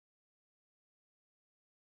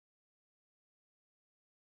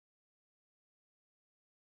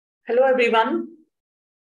Hello, everyone.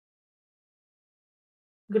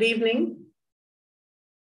 Good evening.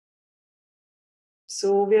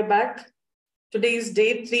 So we are back. Today is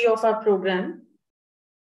day 3 of our program.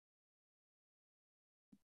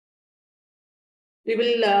 We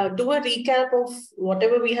will do a recap of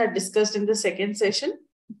whatever we had discussed in the second session,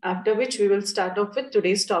 after which we will start off with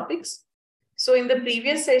today's topics. So in the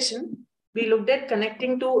previous session, we looked at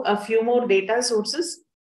connecting to a few more data sources,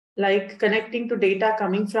 like connecting to data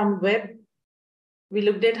coming from web. We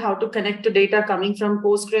looked at how to connect to data coming from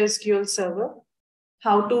PostgreSQL server,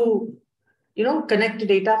 how to connect to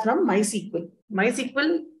data from MySQL.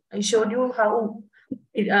 MySQL, I showed you how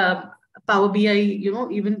Power BI,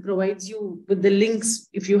 even provides you with the links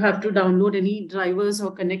if you have to download any drivers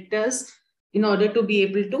or connectors in order to be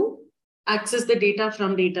able to access the data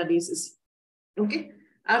from databases. Okay.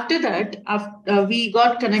 After that, we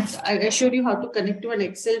got connect. I showed you how to connect to an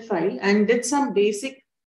Excel file and did some basic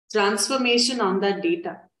transformation on that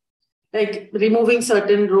data, like removing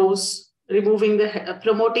certain rows, removing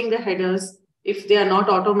promoting the headers if they are not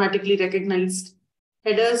automatically recognized.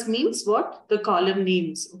 Headers means what? The column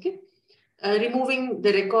names. Okay. Removing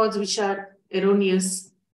the records which are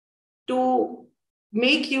erroneous, to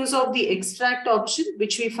make use of the extract option,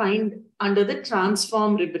 which we find under the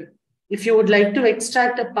transform ribbon. If you would like to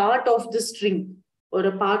extract a part of the string or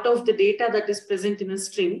a part of the data that is present in a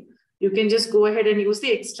string, you can just go ahead and use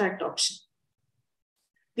the extract option.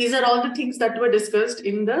 These are all the things that were discussed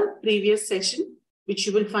in the previous session, which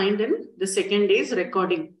you will find in the second day's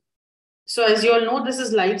recording. So as you all know, this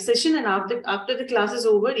is live session, and after the class is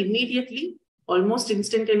over, immediately, almost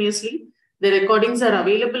instantaneously, the recordings are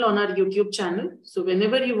available on our YouTube channel. So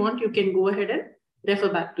whenever you want, you can go ahead and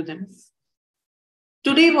refer back to them.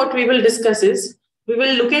 Today, what we will discuss is, we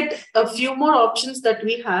will look at a few more options that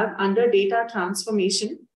we have under data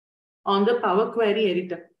transformation on the Power Query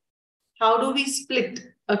editor. How do we split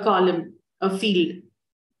a column, a field?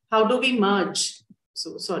 How do we merge?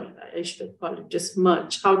 So sorry, I should have called it just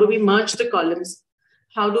merge. How do we merge the columns?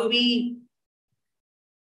 How do we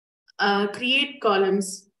create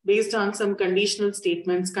columns based on some conditional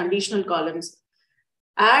statements, conditional columns,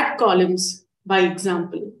 add columns by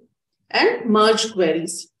example, and merge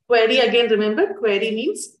queries. Query, again, remember, query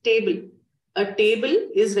means table. A table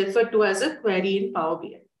is referred to as a query in Power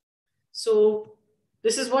BI. So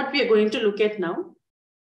this is what we are going to look at now.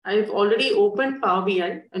 I've already opened Power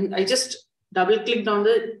BI and I just double-clicked on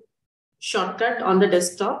the shortcut on the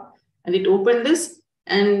desktop and it opened this.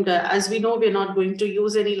 And as we know, we're not going to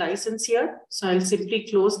use any license here. So I'll simply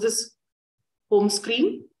close this home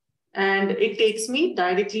screen and it takes me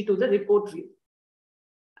directly to the report view.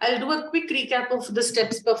 I'll do a quick recap of the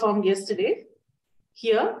steps performed yesterday.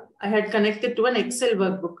 Here, I had connected to an Excel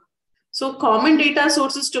workbook. So common data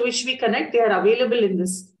sources to which we connect, they are available in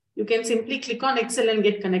this. You can simply click on Excel and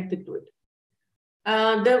get connected to it.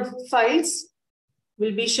 The files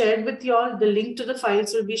will be shared with you all. The link to the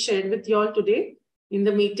files will be shared with you all today in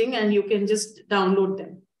the meeting and you can just download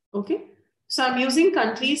them. Okay. So I'm using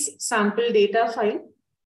countries sample data file.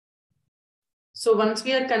 So once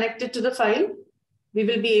we are connected to the file, we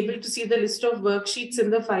will be able to see the list of worksheets in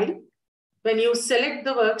the file. When you select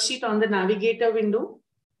the worksheet on the navigator window,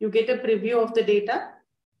 you get a preview of the data.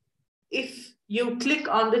 If you click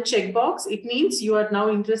on the checkbox, it means you are now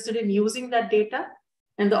interested in using that data,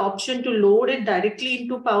 and the option to load it directly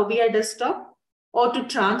into Power BI desktop or to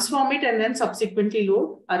transform it and then subsequently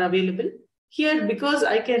load are available. Here, because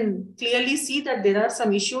I can clearly see that there are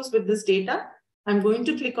some issues with this data, I'm going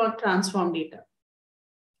to click on transform data.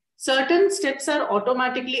 Certain steps are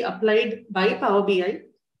automatically applied by Power BI.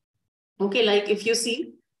 Okay, like if you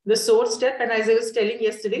see the source step, and as I was telling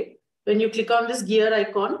yesterday, when you click on this gear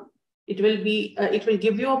icon, it will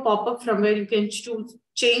give you a pop-up from where you can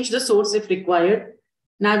change the source if required.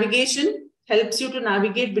 Navigation helps you to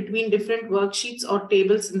navigate between different worksheets or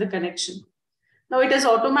tables in the connection. Now it has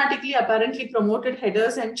automatically apparently promoted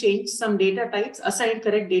headers and changed some data types, assigned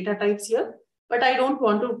correct data types here, but I don't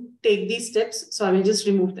want to take these steps, so I will just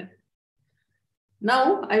remove them.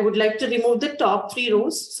 Now I would like to remove the top 3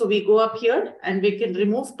 rows. So we go up here and we can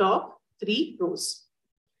remove top 3 rows.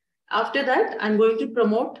 After that, I'm going to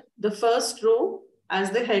promote the first row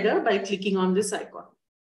as the header by clicking on this icon.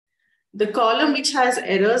 The column which has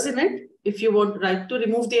errors in it, if you want to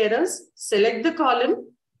remove the errors, select the column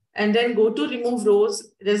and then go to remove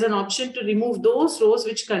rows. There's an option to remove those rows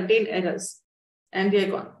which contain errors and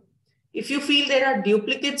they're gone. If you feel there are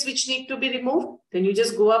duplicates which need to be removed, then you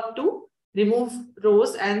just go up to remove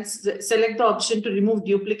rows and select the option to remove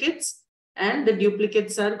duplicates and the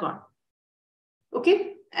duplicates are gone.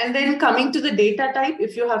 Okay. And then coming to the data type,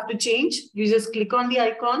 if you have to change, you just click on the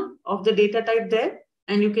icon of the data type there,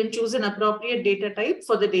 and you can choose an appropriate data type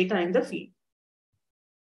for the data in the field.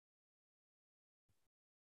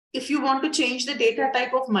 If you want to change the data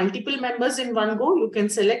type of multiple members in one go, you can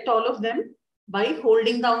select all of them by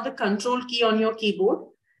holding down the control key on your keyboard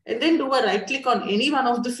and then do a right click on any one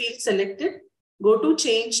of the fields selected, go to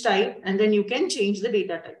change type, and then you can change the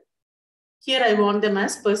data type. Here I want them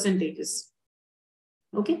as percentages.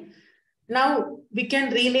 Okay. Now we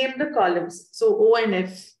can rename the columns. So O and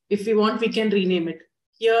F, if we want, we can rename it.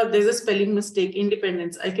 Here there's a spelling mistake,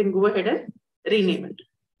 independence. I can go ahead and rename it.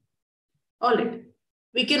 All right.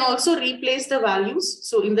 We can also replace the values.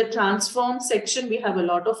 So in the transform section, we have a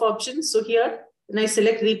lot of options. So here, when I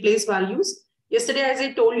select replace values, yesterday, as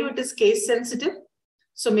I told you, it is case sensitive.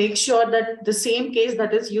 So make sure that the same case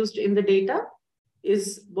that is used in the data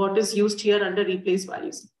is what is used here under replace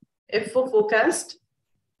values. F for forecast.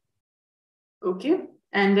 Okay.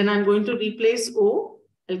 And then I'm going to replace O.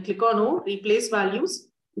 I'll click on O, replace values.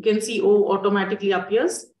 You can see O automatically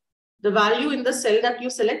appears. The value in the cell that you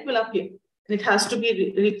select will appear. And it has to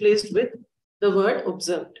be replaced with the word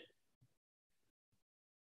observed.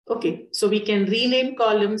 Okay, so we can rename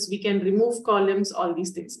columns, we can remove columns, all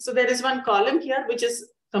these things. So there is one column here which is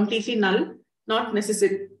completely null, not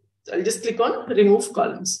necessary. So I'll just click on remove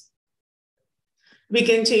columns. We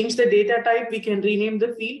can change the data type, we can rename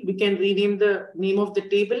the field, we can rename the name of the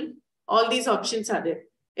table. All these options are there.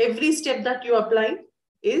 Every step that you apply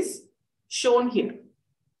is shown here.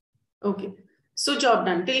 Okay. So job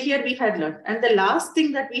done. Till here we had learned. And the last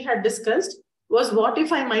thing that we had discussed was what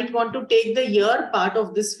if I might want to take the year part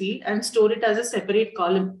of this field and store it as a separate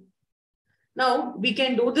column. Now we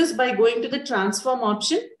can do this by going to the transform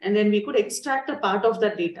option and then we could extract a part of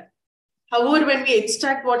that data. However, when we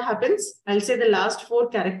extract, what happens? I'll say the last 4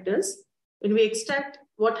 characters. When we extract,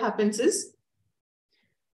 what happens is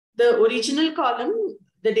the original column,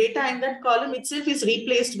 the data in that column itself is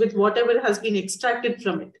replaced with whatever has been extracted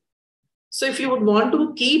from it. So if you would want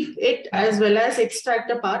to keep it as well as extract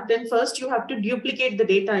a part, then first you have to duplicate the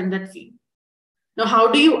data in that field. Now, how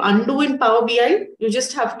do you undo in Power BI? You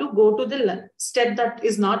just have to go to the step that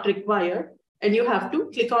is not required and you have to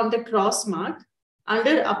click on the cross mark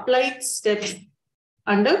under applied steps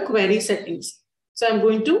under query settings. So I'm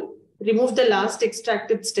going to remove the last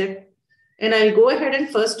extracted step and I'll go ahead and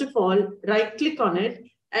first of all, right click on it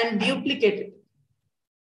and duplicate it.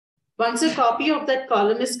 Once a copy of that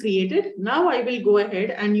column is created, now I will go ahead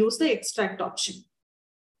and use the extract option.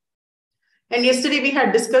 And yesterday we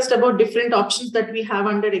had discussed about different options that we have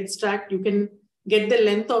under extract. You can get the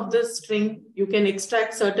length of the string. You can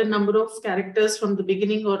extract certain number of characters from the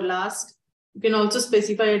beginning or last. You can also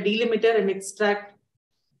specify a delimiter and extract.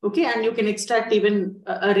 Okay, and you can extract even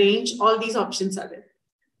a range. All these options are there.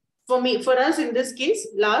 For us in this case,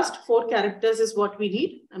 last 4 characters is what we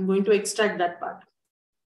need. I'm going to extract that part.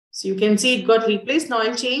 So you can see it got replaced. Now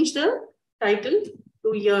I'll change the title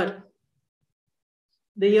to year.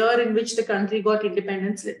 The year in which the country got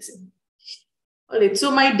independence, let's say. All right,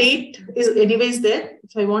 so my date is anyways there.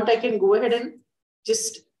 If I want, I can go ahead and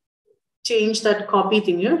just change that copy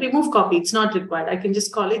thing here. Remove copy, it's not required. I can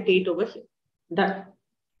just call it date over here. Done.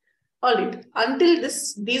 All right, until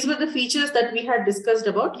this, these were the features that we had discussed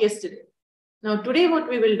about yesterday. Now today what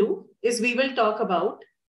we will do is we will talk about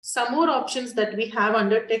some more options that we have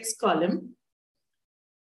under text column,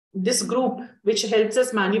 this group, which helps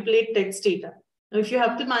us manipulate text data. Now, if you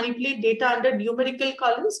have to manipulate data under numerical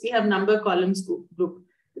columns, we have number columns group.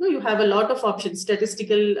 You have a lot of options,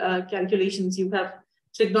 statistical calculations, you have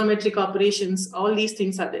trigonometric operations, all these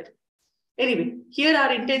things are there. Anyway, here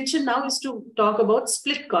our intention now is to talk about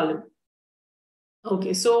split column.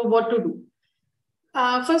 Okay, so what to do?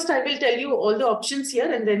 First, I will tell you all the options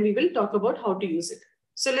here and then we will talk about how to use it.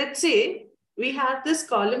 So let's say we have this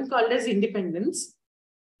column called as independence,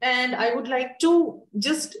 and I would like to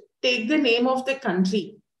just take the name of the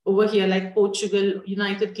country over here, like Portugal,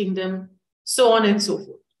 United Kingdom, so on and so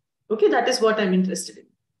forth. Okay, that is what I'm interested in.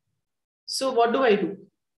 So what do I do?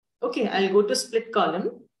 Okay, I'll go to split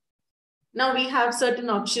column. Now we have certain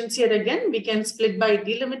options here again. We can split by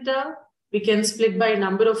delimiter. We can split by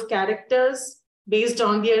number of characters based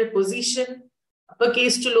on their position,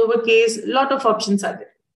 uppercase to lowercase, a lot of options are there.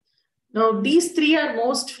 Now, these 3 are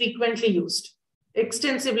most frequently used,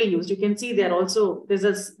 extensively used. You can see there also, there's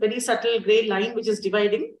a very subtle gray line which is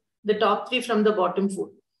dividing the top 3 from the bottom 4.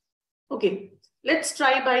 Okay, let's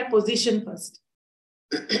try by position first.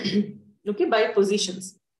 Okay, by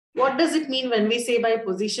positions. What does it mean when we say by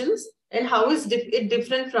positions and how is it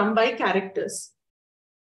different from by characters?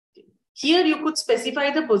 Here you could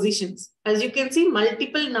specify the positions. As you can see,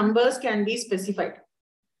 multiple numbers can be specified.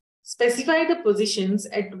 Specify the positions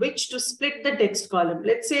at which to split the text column.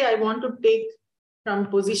 Let's say I want to take from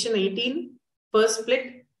position 18, first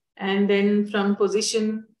split, and then from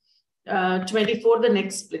position 24, the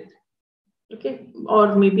next split. Okay,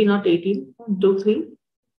 or maybe not 18, 1, 2, 3,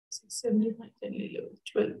 6, 7, 8, 9, 10, 11,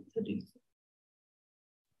 12, 13.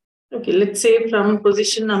 Okay, let's say from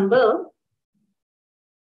position number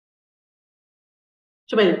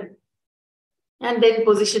 12 and then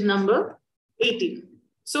position number 18.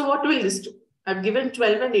 So what will this do? I've given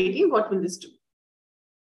 12 and 18. What will this do?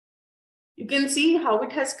 You can see how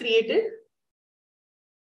it has created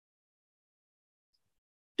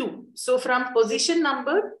 2. So from position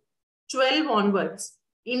number 12 onwards,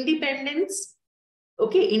 independence.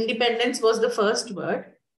 Okay, independence was the first word,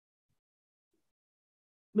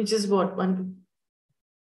 which is what?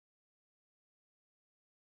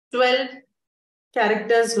 12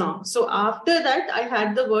 characters long. So after that, I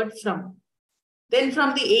had the word from. Then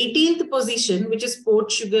from the 18th position, which is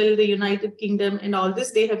Portugal, the United Kingdom, and all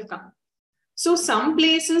this, they have come. So some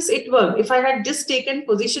places it worked. If I had just taken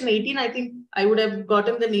position 18, I think I would have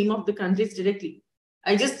gotten the name of the countries directly.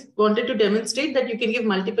 I just wanted to demonstrate that you can give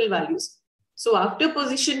multiple values. So after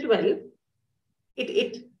position 12,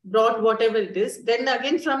 it brought whatever it is. Then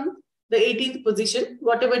again from the 18th position,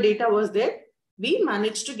 whatever data was there, we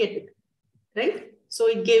managed to get it, right? So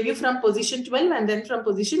it gave you from position 12 and then from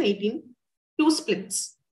position 18, 2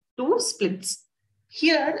 splits.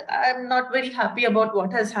 Here, I'm not very happy about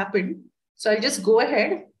what has happened. So I'll just go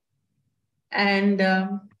ahead and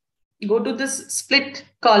go to this split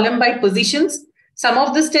column by positions. Some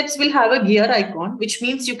of the steps will have a gear icon, which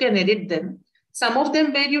means you can edit them. Some of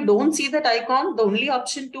them where you don't see that icon, the only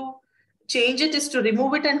option to change it is to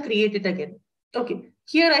remove it and create it again. Okay,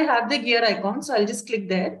 here I have the gear icon. So I'll just click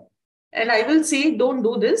there and I will say, don't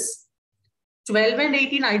do this. 12 and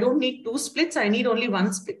 18, I don't need 2 splits. I need only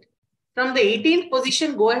 1 split. From the 18th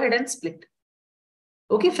position, go ahead and split.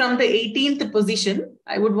 Okay, from the 18th position,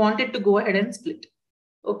 I would want it to go ahead and split.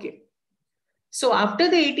 Okay. So after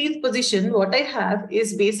the 18th position, what I have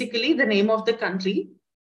is basically the name of the country.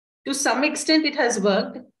 To some extent, it has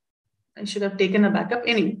worked. I should have taken a backup.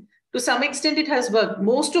 Anyway, to some extent, it has worked.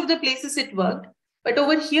 Most of the places it worked, but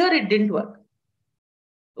over here, it didn't work.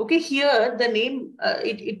 Okay, here the name,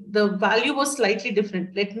 the value was slightly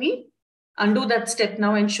different. Let me undo that step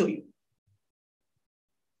now and show you.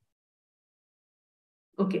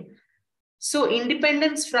 Okay, so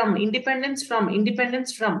independence from.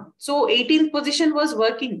 So 18th position was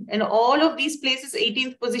working and all of these places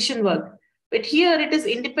 18th position worked. But here it is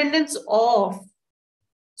independence of.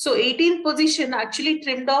 So 18th position actually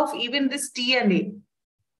trimmed off even this T and A.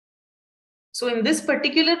 So in this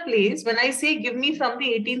particular place, when I say give me from the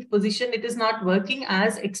 18th position, it is not working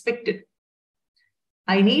as expected.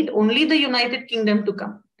 I need only the United Kingdom to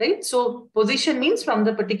come, right? So position means from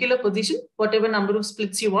the particular position, whatever number of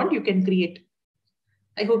splits you want, you can create.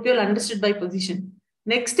 I hope you'll understood by position.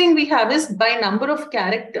 Next thing we have is by number of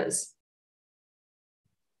characters.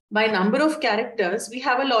 By number of characters, we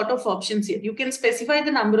have a lot of options here. You can specify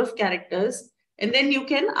the number of characters and then you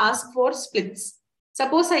can ask for splits.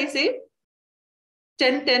 Suppose I say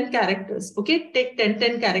 10 characters. Okay, take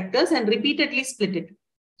 10 characters and repeatedly split it.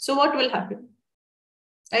 So what will happen?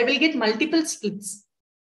 I will get multiple splits.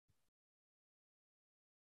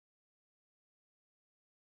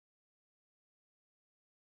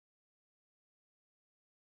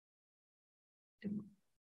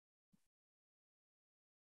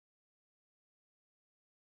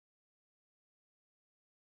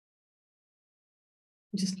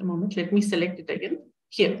 Just a moment. Let me select it again.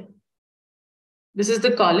 Here. This is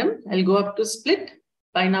the column. I'll go up to split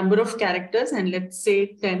by number of characters and let's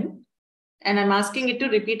say 10. And I'm asking it to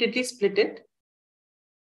repeatedly split it.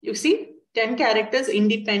 You see 10 characters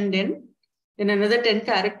independent, then another 10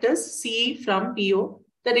 characters C from PO,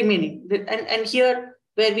 the remaining. And here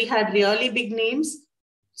where we had really big names,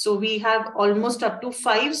 so we have almost up to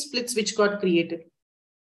 5 splits which got created.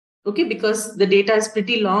 Okay, because the data is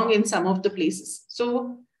pretty long in some of the places.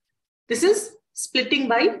 So this is splitting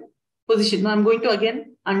by position. Now I'm going to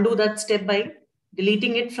again undo that step by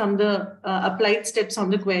deleting it from the applied steps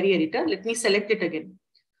on the query editor. Let me select it again.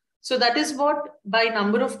 So that is what by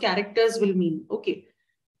number of characters will mean. Okay.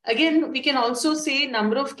 Again, we can also say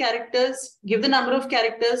number of characters, give the number of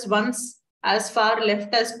characters once as far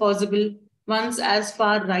left as possible, once as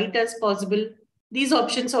far right as possible. These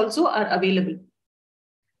options also are available.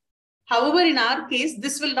 However, in our case,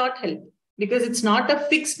 this will not help because it's not a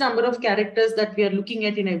fixed number of characters that we are looking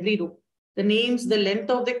at in every row. The names, the length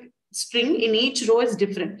of the string in each row is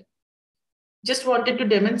different. Just wanted to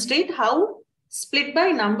demonstrate how split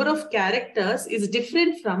by number of characters is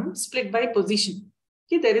different from split by position.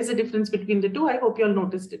 Okay, there is a difference between the two. I hope you all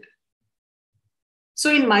noticed it.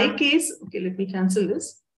 So in my case, okay, let me cancel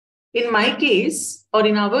this. In my case, or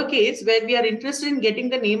in our case, where we are interested in getting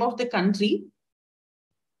the name of the country,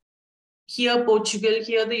 here Portugal,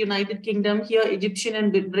 here the United Kingdom, here Egyptian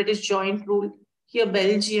and British joint rule, here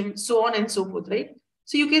Belgium, so on and so forth, right?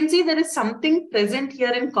 So you can see there is something present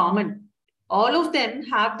here in common. All of them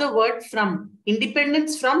have the word from.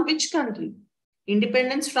 Independence from which country?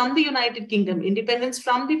 Independence from the United Kingdom, independence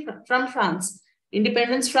from France,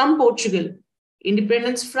 independence from Portugal,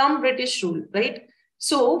 independence from British rule, right?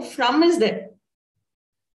 So from is there.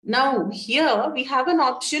 Now here we have an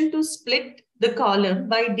option to split the column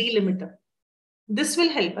by delimiter. This will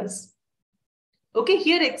help us. Okay,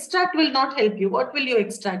 here extract will not help you. What will you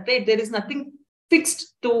extract, right? There is nothing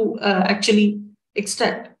fixed to actually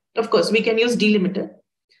extract. Of course, we can use delimiter.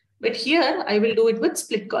 But here I will do it with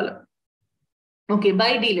split column. Okay,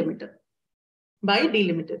 by delimiter. By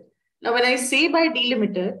delimiter. Now when I say by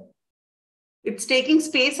delimiter, it's taking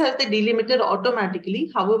space as the delimiter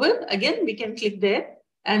automatically. However, again, we can click there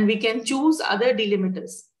and we can choose other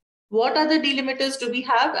delimiters. What other delimiters do we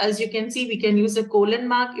have? As you can see, we can use a colon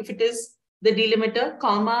mark if it is the delimiter,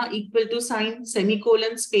 comma, equal to sign,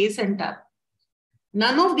 semicolon, space, and tab.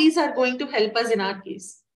 None of these are going to help us in our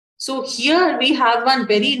case. So here we have one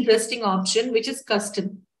very interesting option, which is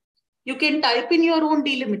custom. You can type in your own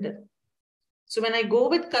delimiter. So when I go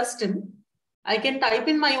with custom, I can type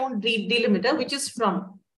in my own delimiter, which is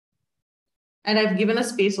from. And I've given a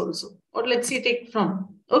space also. Or let's say take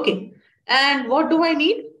from. Okay. And what do I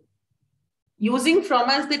need? Using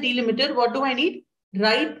from as the delimiter, what do I need?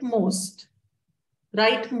 Rightmost.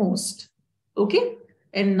 Rightmost. Okay.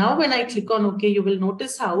 And now when I click on OK, you will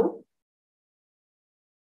notice how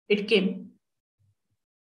it came.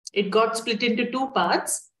 It got split into two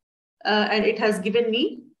parts and it has given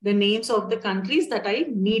me the names of the countries that I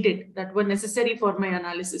needed, that were necessary for my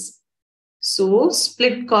analysis. So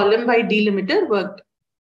split column by delimiter worked.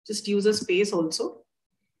 Just use a space also.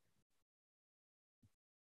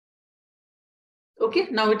 Okay,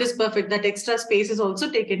 now it is perfect. That extra space is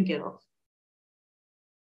also taken care of.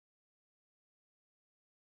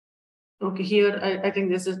 Okay, here I think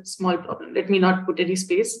there's a small problem. Let me not put any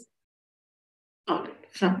space. All right,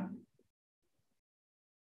 from.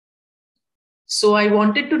 So I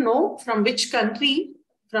wanted to know from which country,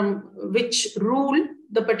 from which rule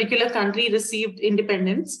the particular country received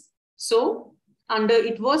independence. So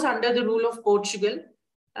it was under the rule of Portugal.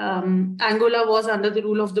 Angola was under the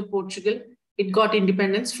rule of the Portugal. It got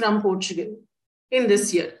independence from Portugal in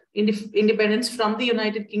this year. Independence from the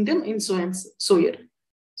United Kingdom in so and so year.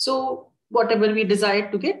 So whatever we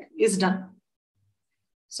desired to get is done.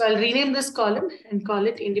 So I'll rename this column and call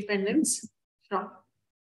it independence from.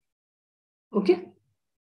 Okay.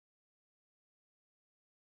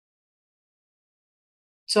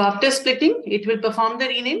 So after splitting, it will perform the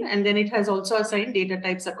rename and then it has also assigned data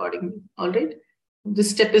types accordingly. All right.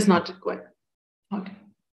 This step is not required. Okay.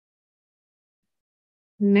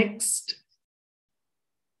 Next,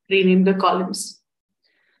 rename the columns.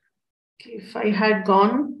 Okay, if I had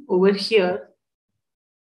gone over here,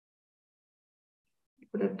 I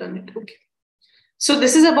could have done it. Okay. So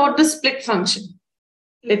this is about the split function.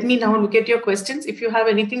 Let me now look at your questions. If you have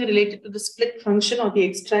anything related to the split function or the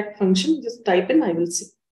extract function, just type in, I will see.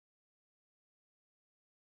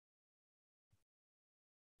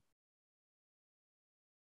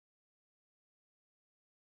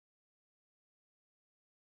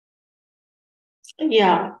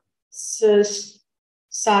 Yeah, so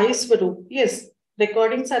Sai Swaroop. Yes,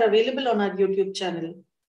 recordings are available on our YouTube channel.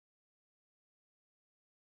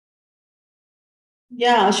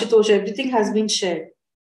 Yeah, Ashutosh, everything has been shared.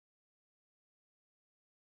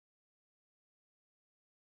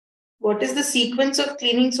 What is the sequence of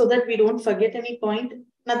cleaning so that we don't forget any point?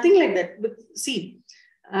 Nothing like that. But see,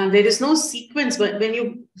 there is no sequence. But when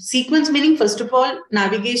you sequence, meaning first of all,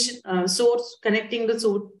 navigation, source, connecting the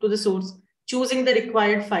source to the source, choosing the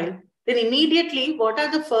required file. Then immediately, what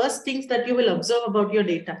are the first things that you will observe about your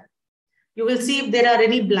data? You will see if there are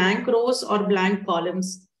any blank rows or blank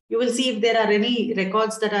columns. You will see if there are any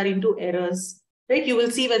records that are into errors. Right? You will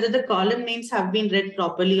see whether the column names have been read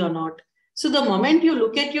properly or not. So the moment you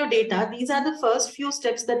look at your data, these are the first few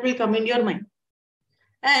steps that will come in your mind.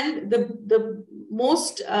 And the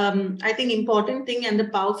most, I think, important thing and the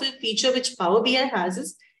powerful feature which Power BI has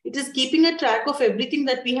is it is keeping a track of everything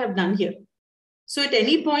that we have done here. So at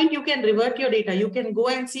any point, you can revert your data. You can go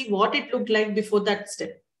and see what it looked like before that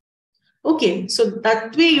step. Okay, so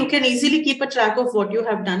that way you can easily keep a track of what you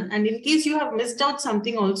have done. And in case you have missed out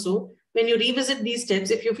something also, when you revisit these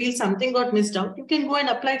steps, if you feel something got missed out, you can go and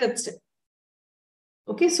apply that step.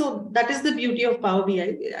 Okay, so that is the beauty of Power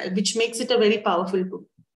BI, which makes it a very powerful tool.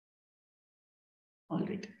 All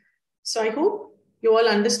right. So I hope you all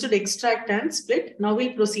understood extract and split. Now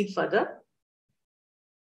we'll proceed further.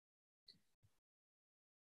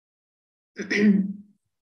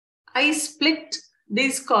 I split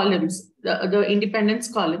these columns, the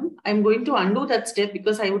independence column. I'm going to undo that step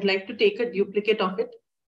because I would like to take a duplicate of it.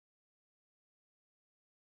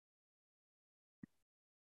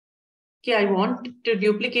 Okay, I want to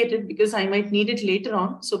duplicate it because I might need it later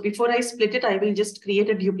on. So before I split it, I will just create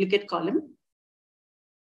a duplicate column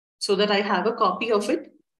so that I have a copy of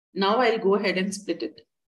it. Now I'll go ahead and split it.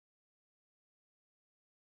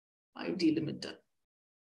 My delimiter,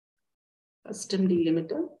 custom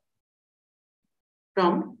delimiter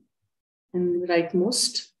from and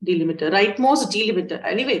rightmost delimiter.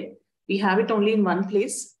 Anyway, we have it only in one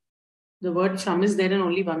place. The word from is there in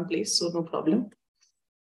only one place, so no problem.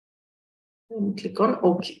 And click on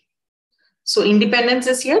OK. So independence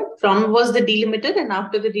is here. From was the delimiter, and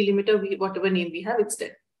after the delimiter, whatever name we have, it's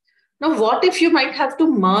there. Now, what if you might have to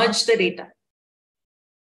merge the data?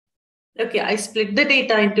 Okay, I split the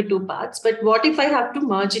data into two parts, but what if I have to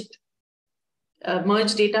merge it?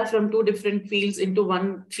 Merge data from two different fields into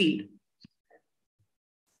one field.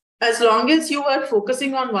 As long as you are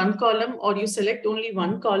focusing on one column or you select only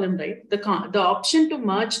one column, right? The option to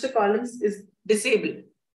merge the columns is disabled.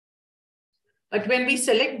 But when we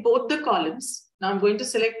select both the columns, now I'm going to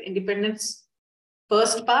select independence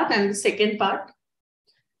first part and the second part.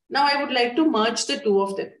 Now I would like to merge the two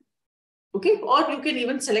of them. Okay, or you can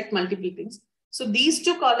even select multiple things. So these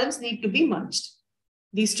two columns need to be merged.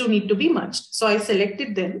 These two need to be merged. So I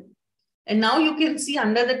selected them. And now you can see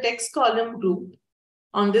under the text column group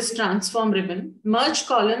on this transform ribbon, merge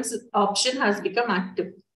columns option has become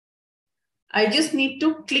active. I just need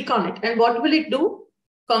to click on it. And what will it do?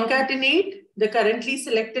 Concatenate the currently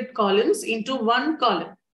selected columns into one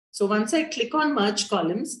column. So once I click on merge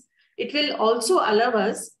columns, it will also allow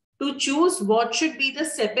us to choose what should be the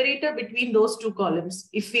separator between those two columns,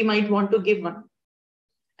 if we might want to give one.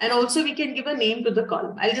 And also we can give a name to the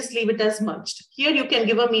column. I'll just leave it as merged. Here you can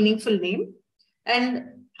give a meaningful name.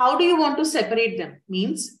 And how do you want to separate them?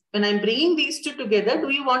 Means when I'm bringing these two together, do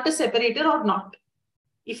you want a separator or not?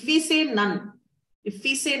 If we say none,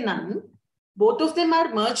 both of them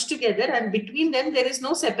are merged together and between them there is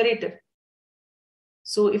no separator.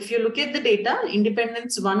 So if you look at the data,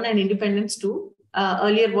 independence 1 and independence 2,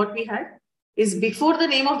 earlier what we had is before the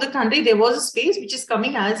name of the country, there was a space which is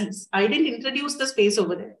coming as is. I didn't introduce the space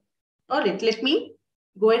over there. All right, let me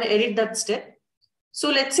go and edit that step. So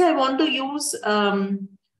let's say I want to use a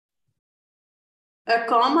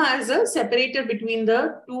comma as a separator between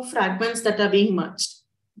the two fragments that are being merged.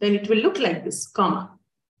 Then it will look like this, comma.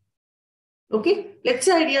 Okay, let's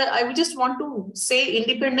say I would just want to say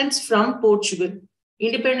independence from Portugal,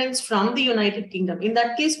 independence from the United Kingdom. In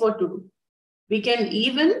that case, what to do? We can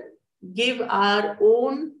even give our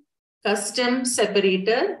own custom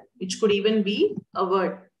separator, which could even be a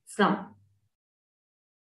word from.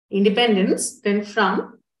 Independence, then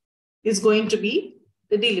from is going to be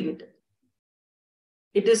the delimiter.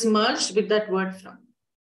 It is merged with that word from.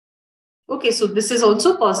 Okay, so this is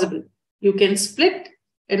also possible. You can split,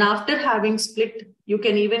 and after having split, you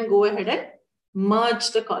can even go ahead and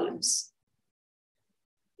merge the columns.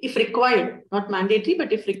 If required, not mandatory,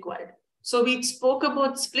 but if required. So we spoke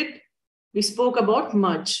about split, we spoke about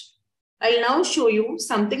merge. I'll now show you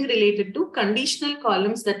something related to conditional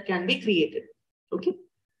columns that can be created. Okay.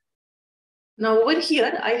 Now over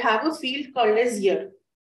here, I have a field called as year.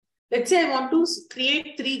 Let's say I want to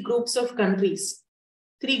create three groups of countries.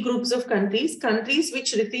 Countries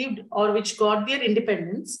which received or which got their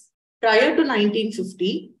independence prior to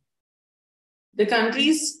 1950. The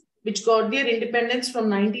countries which got their independence from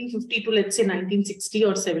 1950 to let's say 1960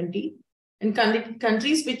 or 70. And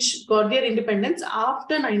countries which got their independence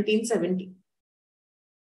after 1970.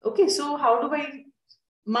 Okay, so how do I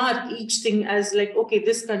mark each thing as like, okay,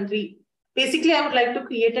 this country, basically I would like to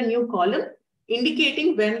create a new column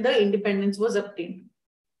indicating when the independence was obtained.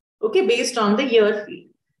 Okay, based on the year field.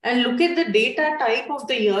 And look at the data type of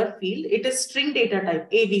the year field. It is string data type,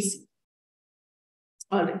 ABC.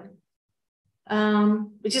 All right.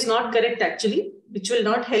 Which is not correct actually, which will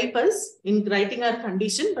not help us in writing our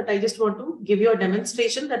condition, but I just want to give you a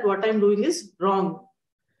demonstration that what I'm doing is wrong.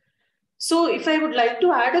 So if I would like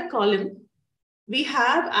to add a column, we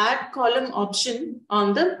have add column option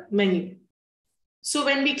on the menu. So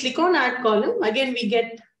when we click on add column, again, we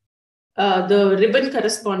get the ribbon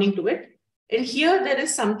corresponding to it. And here there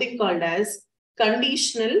is something called as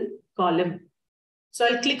conditional column. So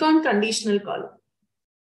I'll click on conditional column.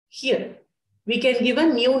 Here, we can give a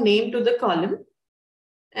new name to the column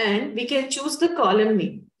and we can choose the column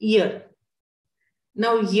name, year.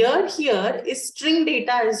 Now year here is string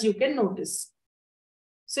data, as you can notice.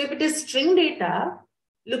 So if it is string data,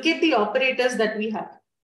 look at the operators that we have.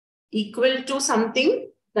 Equal to something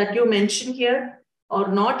that you mention here or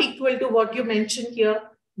not equal to what you mentioned here,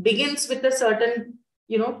 begins with a certain,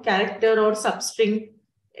 character or substring.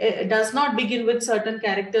 It does not begin with certain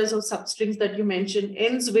characters or substrings that you mentioned,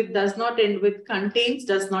 ends with, does not end with, contains,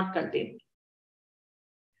 does not contain.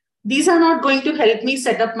 These are not going to help me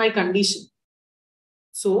set up my condition.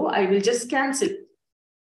 So I will just cancel.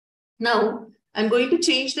 Now I'm going to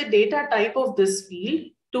change the data type of this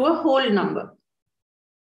field to a whole number.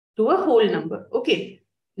 Okay.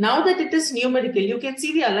 Now that it is numerical, you can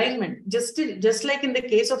see the alignment, just like in the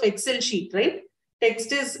case of Excel sheet, right?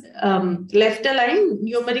 Text is left aligned,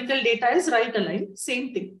 numerical data is right aligned,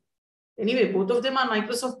 same thing. Anyway, both of them are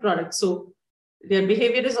Microsoft products, so their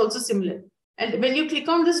behavior is also similar. And when you click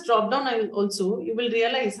on this dropdown also, you will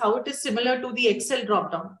realize how it is similar to the Excel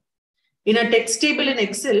dropdown. In a text table in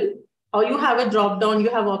Excel, how you have a dropdown,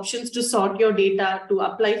 you have options to sort your data, to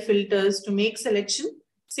apply filters, to make selection.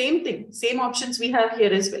 Same thing, same options we have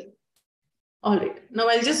here as well. All right, now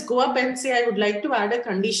I'll just go up and say I would like to add a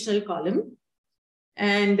conditional column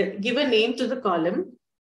and give a name to the column.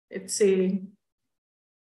 Let's say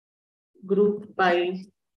group by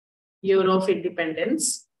year of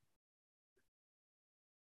independence.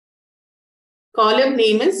 Column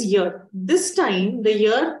name is year. This time the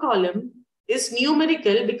year column is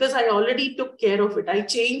numerical because I already took care of it. I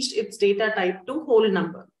changed its data type to whole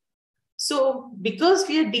number. So because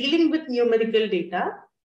we are dealing with numerical data,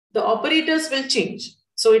 the operators will change.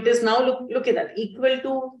 So it is now, look at that, equal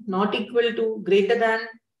to, not equal to, greater than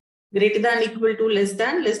equal to, less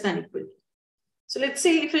than equal to. So let's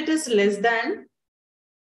say if it is less than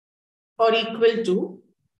or equal to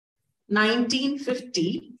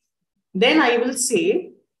 1950, then I will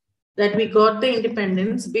say that we got the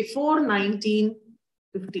independence before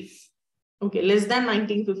 1950. Okay, less than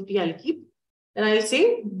 1950 I'll keep. Then I'll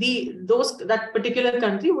say that particular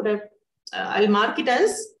country would have, I'll mark it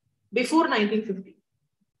as before 1950.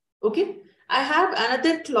 Okay, I have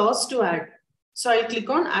another clause to add. So I'll click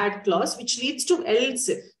on add clause, which leads to else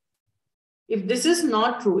if this is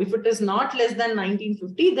not true, if it is not less than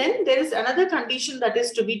 1950, then there is another condition that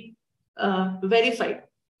is to be verified,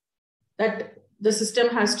 that the system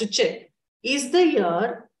has to check. Is the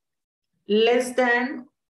year less than,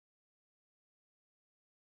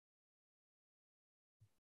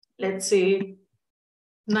 let's say,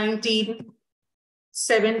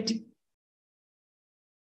 1970?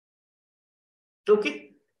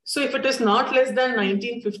 Okay, so if it is not less than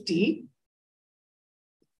 1950,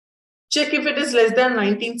 check if it is less than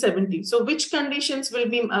 1970. So which conditions will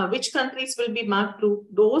be, which countries will be marked true?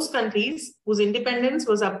 Those countries whose independence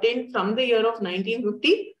was obtained from the year of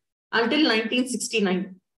 1950 until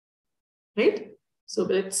 1969, right? So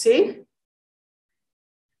let's say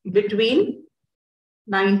between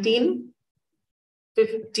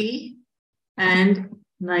 1950 and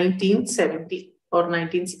 1970 or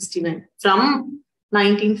 1969. From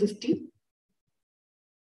 1950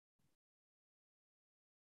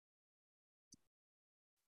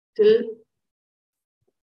 till,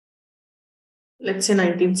 let's say,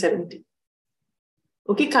 1970.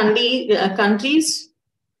 Okay, countries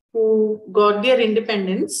who got their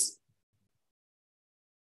independence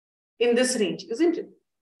in this range, isn't it?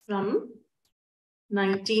 From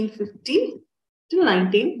 1950 to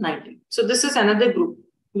 1990. So this is another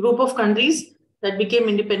group of countries that became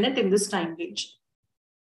independent in this time range.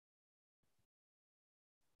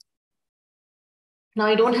 Now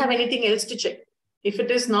I don't have anything else to check. If it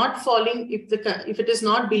is not falling, if it is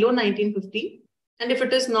not below 1950, and if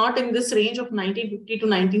it is not in this range of 1950 to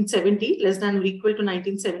 1970, less than or equal to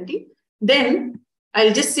 1970, then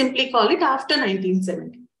I'll just simply call it after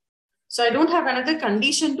 1970. So I don't have another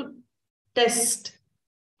condition to test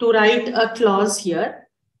to write a clause here.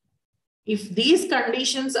 If these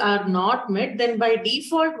conditions are not met, then by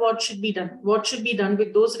default, what should be done? What should be done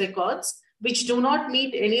with those records which do not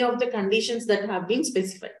meet any of the conditions that have been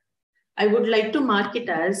specified? I would like to mark it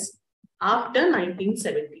as after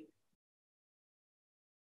 1970.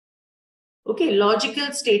 Okay,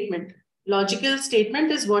 logical statement. Logical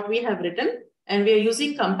statement is what we have written, and we are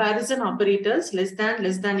using comparison operators less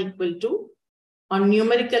than, equal to on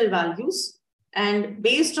numerical values. And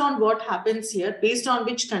based on what happens here, based on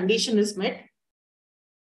which condition is met,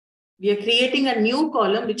 We are creating a new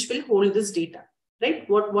column which will hold this data, right?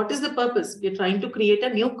 What is the purpose? We are trying to create a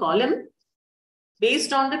new column.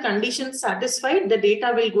 Based on the conditions satisfied, the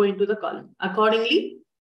data will go into the column. Accordingly,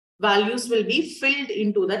 values will be filled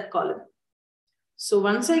into that column. So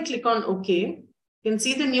once I click on OK, you can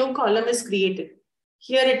see the new column is created.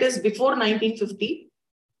 Here it is before 1950.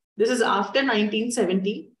 This is after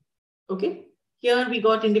 1970. Okay. Here we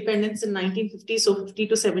got independence in 1950. So 50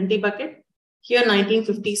 to 70 bucket. Here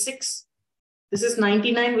 1956. This is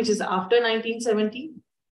 99, which is after 1970.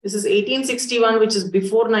 This is 1861, which is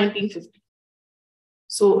before 1950.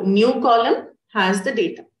 So new column has the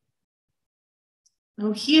data.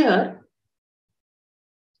 Now here,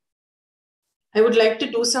 I would like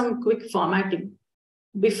to do some quick formatting.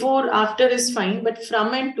 Before, after is fine, but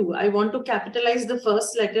from and to, I want to capitalize the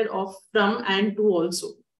first letter of from and to also.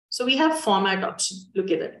 So we have format option.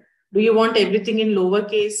 Look at that. Do you want everything in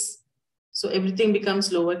lowercase? So everything becomes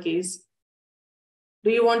lowercase.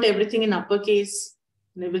 Do you want everything in uppercase?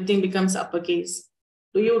 And everything becomes uppercase.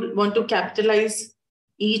 Do you want to capitalize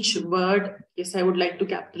each word? Yes, I would like to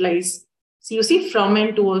capitalize. So you see from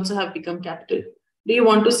and to also have become capital. Do you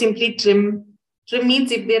want to simply trim? Trim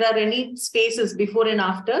means if there are any spaces before and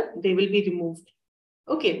after, they will be removed.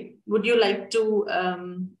 Okay. Would you like to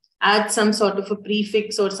add some sort of a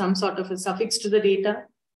prefix or some sort of a suffix to the data?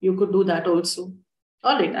 You could do that also.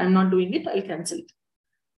 All right. I'm not doing it. I'll cancel it.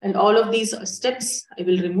 And all of these steps I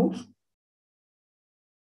will remove.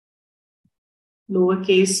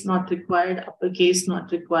 Lowercase not required, uppercase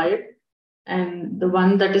not required. And the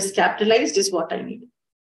one that is capitalized is what I need.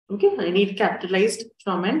 Okay. I need capitalized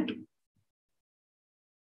from and to.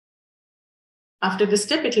 After this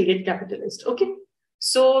step, it will get capitalized. Okay.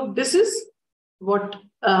 So this is what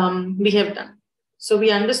we have done. So we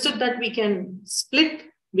understood that we can split,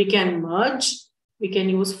 we can merge, we can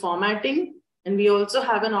use formatting, and we also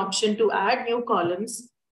have an option to add new columns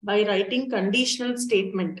by writing conditional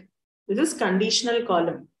statement. This is conditional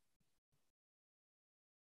column.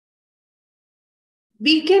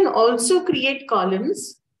 We can also create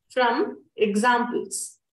columns from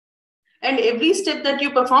examples. And every step that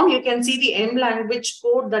you perform, you can see the M language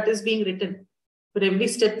code that is being written for every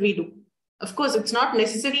step we do. Of course, it's not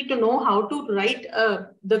necessary to know how to write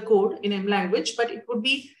the code in M language, but it would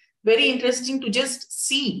be very interesting to just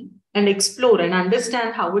see and explore and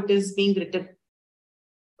understand how it is being written.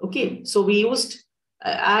 Okay, so we used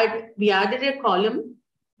we added a column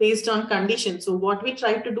based on condition. So what we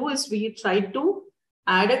tried to do is we tried to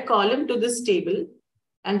add a column to this table,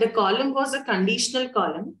 and the column was a conditional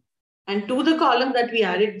column. And to the column that we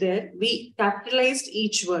added there, we capitalized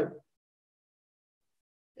each word.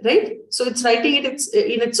 Right? So it's writing it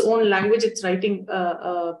in its own language. It's writing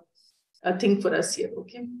a thing for us here.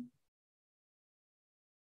 Okay.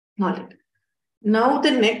 All right. Now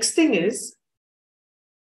the next thing is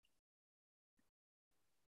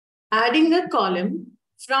adding a column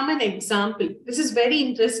from an example. This is very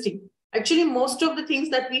interesting. Actually, most of the things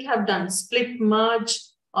that we have done, split, merge,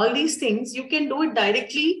 all these things, you can do it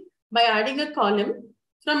directly by adding a column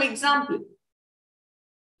from example.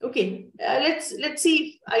 Okay, let's see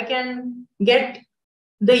if I can get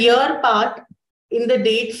the year part in the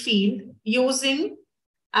date field using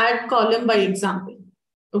add column by example.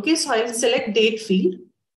 Okay, so I'll select date field.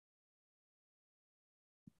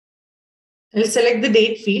 I'll select the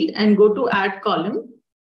date field and go to add column.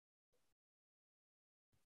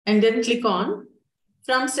 And then click on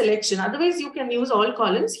from selection. Otherwise, you can use all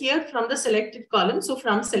columns here from the selected column. So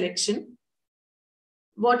from selection,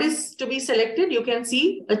 what is to be selected? You can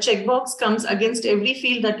see a checkbox comes against every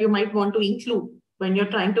field that you might want to include when you're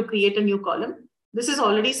trying to create a new column. This is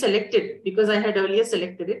already selected because I had earlier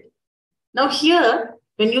selected it. Now here,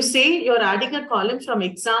 when you say you're adding a column from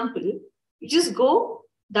example, you just go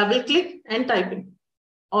double click and type in,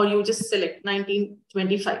 or you just select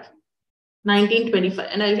 1925,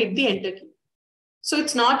 and I'll hit the enter key. So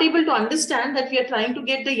it's not able to understand that we are trying to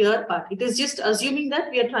get the year part. It is just assuming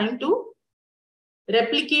that we are trying to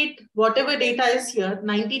replicate whatever data is here.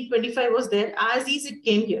 1925 was there as is it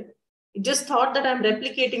came here. It just thought that I'm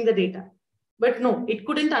replicating the data. But no, it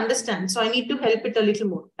couldn't understand. So I need to help it a little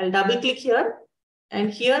more. I'll double click here. And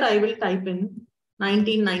here I will type in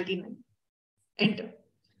 1999. Enter.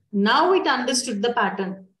 Now it understood the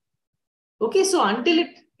pattern. Okay, so until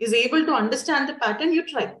it is able to understand the pattern, you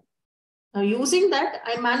try. Now using that,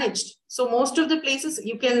 I managed. So most of the places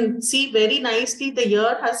you can see very nicely the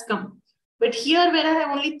year has come. But here where I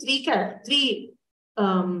have only three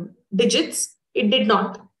digits, it did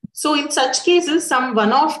not. So in such cases, some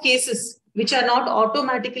one-off cases which are not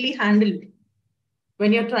automatically handled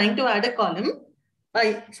when you're trying to add a column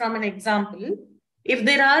from an example, If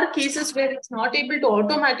there are cases where it's not able to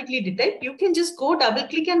automatically detect, you can just go double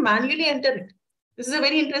click and manually enter it. This is a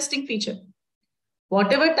very interesting feature.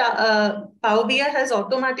 Whatever Power BI has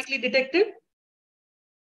automatically detected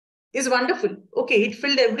is wonderful. Okay, it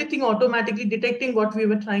filled everything automatically, detecting what we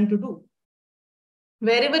were trying to do.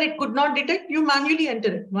 Wherever it could not detect, you manually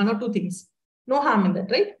enter it, one or two things. No harm in that,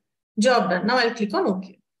 right? Job done. Now I'll click on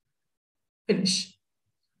OK. Finish.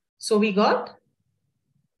 So we got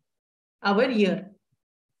our year.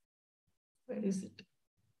 Where is it?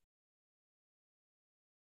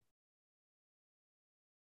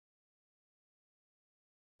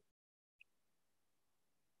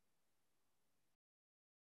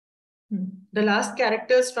 The last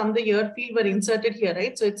characters from the year field were inserted here,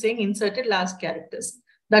 right? So it's saying inserted last characters.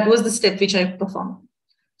 That was the step which I performed.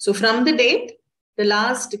 So from the date, the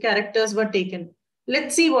last characters were taken.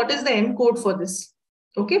 Let's see what is the M code for this.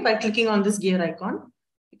 Okay, by clicking on this gear icon,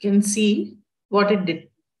 you can see what it did.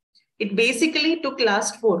 It basically took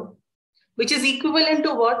last 4, which is equivalent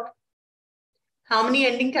to what? How many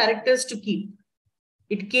ending characters to keep?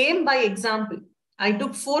 It came by example. I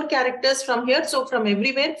took 4 characters from here. So from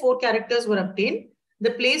everywhere, 4 characters were obtained.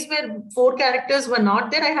 The place where 4 characters were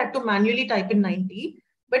not there, I had to manually type in 90.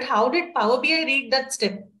 But how did Power BI read that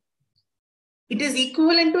step? It is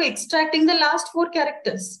equivalent to extracting the last 4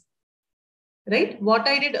 characters, right? What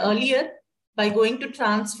I did earlier by going to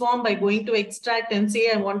transform, by going to extract and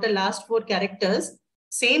say, I want the last 4 characters,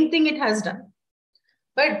 same thing it has done.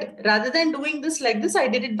 But rather than doing this like this, I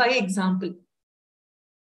did it by example.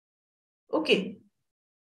 Okay.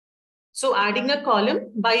 So adding a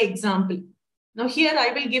column by example. Now here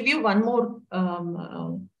I will give you one more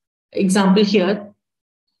example here.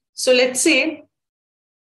 So let's say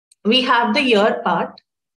we have the year part.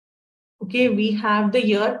 Okay, we have the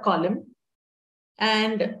year column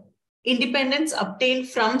and independence obtained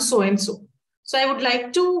from so and so. So I would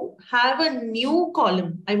like to have a new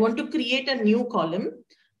column. I want to create a new column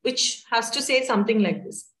which has to say something like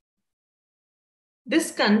this.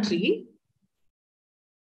 This country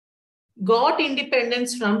got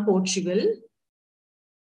independence from Portugal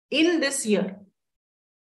in this year.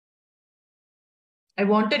 I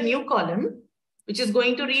want a new column which is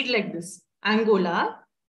going to read like this. Angola,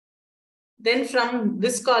 then from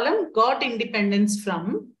this column, got independence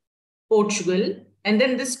from Portugal, and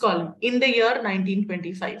then this column in the year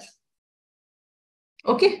 1925.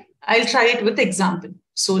 Okay, I'll try it with example.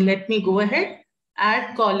 So let me go ahead,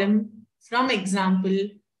 add column from example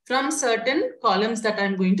from certain columns that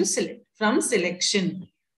I'm going to select from selection.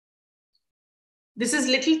 This is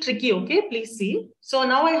little tricky, okay? Please see. So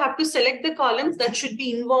now I have to select the columns that should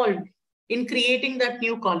be involved in creating that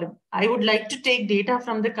new column. I would like to take data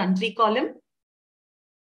from the country column.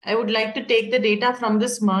 I would like to take the data from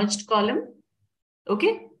this merged column,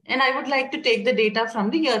 okay? And I would like to take the data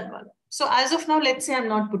from the year column. So as of now, let's say I'm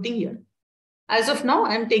not putting here. As of now,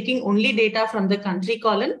 I'm taking only data from the country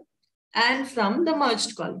column and from the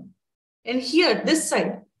merged column. And here, this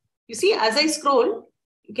side, you see, as I scroll,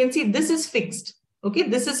 you can see this is fixed. Okay,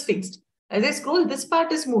 this is fixed. As I scroll, this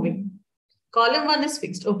part is moving. Column 1 is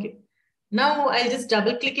fixed. Okay. Now I'll just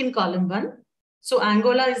double click in column 1. So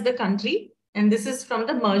Angola is the country and this is from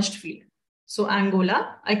the merged field. So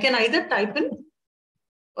Angola, I can either type in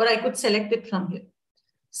or I could select it from here.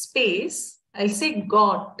 Space, I'll say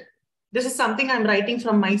got. This is something I'm writing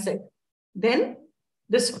from my side. Then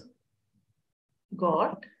this one.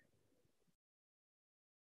 Got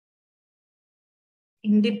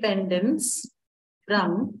independence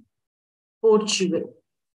from Portugal.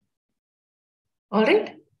 All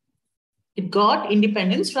right. It got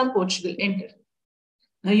independence from Portugal. Enter.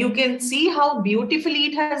 Now you can see how beautifully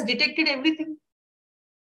it has detected everything.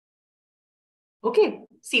 Okay.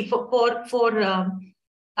 See, for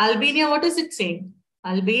Albania, what is it saying?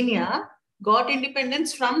 Albania got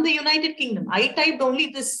independence from the United Kingdom. I typed only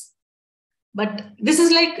this. But this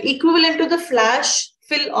is like equivalent to the flash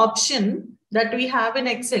fill option that we have in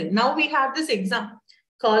Excel. Now we have this example,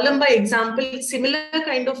 column by example, similar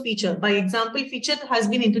kind of feature. By example feature has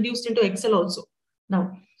been introduced into Excel also.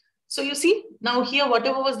 Now, so you see, now here,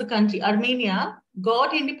 whatever was the country, Armenia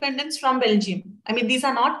got independence from Belgium. I mean, these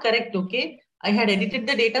are not correct, okay? I had edited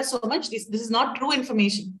the data so much. This is not true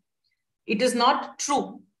information. It is not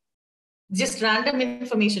true. Just random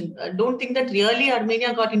information. Don't think that really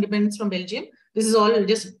Armenia got independence from Belgium. This is all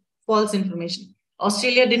just false information.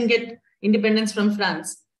 Australia didn't get independence from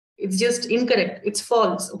France. It's just incorrect. It's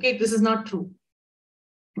false. Okay, this is not true.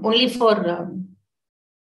 Only for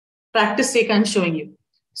practice sake, I'm showing you.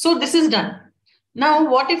 So this is done. Now,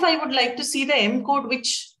 what if I would like to see the M code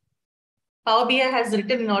which Power BI has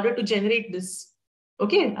written in order to generate this?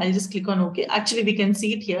 Okay, I'll just click on OK. Actually, we can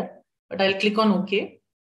see it here, but I'll click on OK.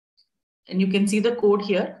 And you can see the code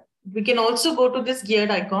here. We can also go to this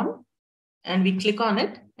geared icon and we click on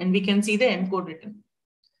it and we can see the encode written.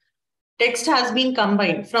 Text has been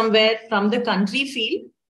combined from where? From the country field.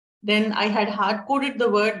 Then I had hard coded the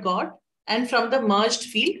word God, and from the merged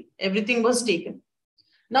field, everything was taken.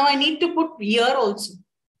 Now I need to put year also.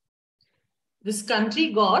 This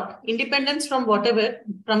country got independence from whatever,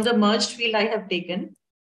 from the merged field I have taken.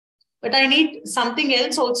 But I need something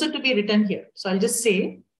else also to be written here. So I'll just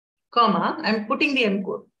say, comma, I'm putting the M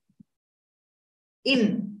code.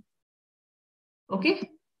 In.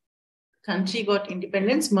 Okay. Country got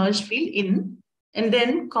independence, merged field in, and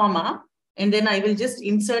then comma, and then I will just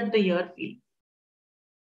insert the year field.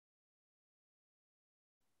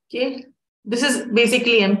 Okay. This is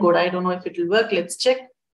basically M code. I don't know if it will work. Let's check.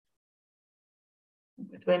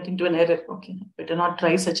 It went into an error. Okay. Better not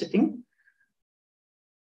try such a thing.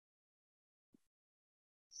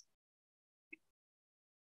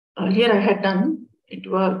 Earlier I had done, it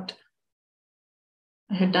worked.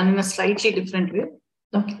 I had done in a slightly different way.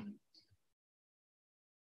 Okay.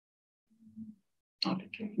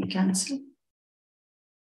 Okay, let me cancel.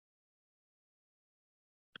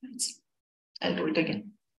 I'll do it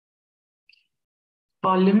again.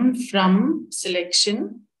 Column from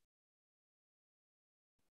selection.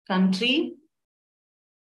 Country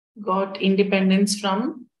got independence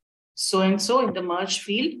from so and so in the merge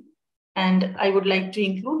field. And I would like to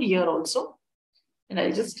include year also. And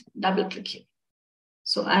I'll just double click here.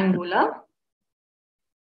 So Angola.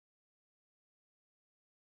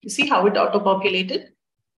 You see how it auto-populated?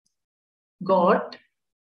 Got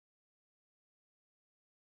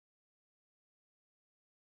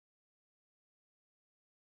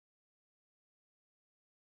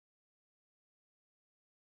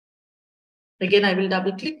again, I will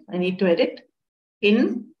double click. I need to edit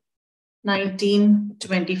in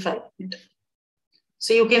 1925.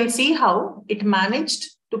 So you can see how it managed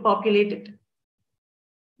to populate it.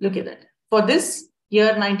 Look at that. For this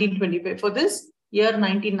year 1925, for this year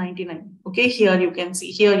 1999. Okay, here you can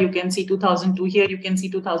see 2002, here you can see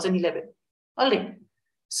 2011. All right.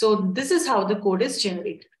 So this is how the code is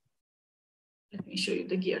generated. Let me show you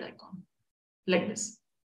the geared icon like this.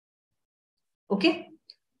 Okay.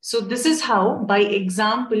 So this is how, by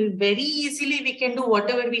example, very easily we can do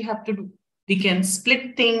whatever we have to do. We can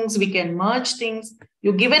split things, we can merge things.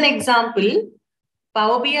 You give an example,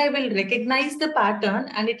 Power BI will recognize the pattern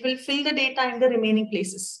and it will fill the data in the remaining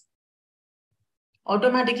places.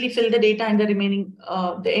 Automatically fill the data in the remaining,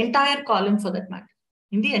 the entire column for that matter,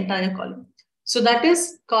 in the entire column. So that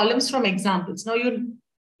is columns from examples. Now,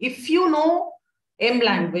 if you know M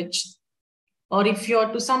language, or if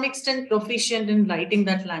you're to some extent proficient in writing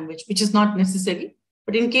that language, which is not necessary,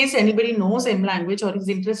 but in case anybody knows M language or is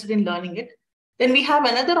interested in learning it, then we have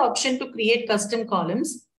another option to create custom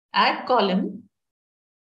columns. Add column,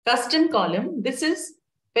 custom column. This is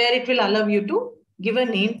where it will allow you to give a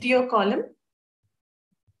name to your column.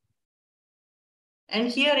 And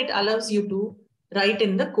here it allows you to write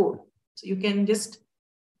in the code. So you can just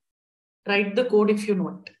write the code if you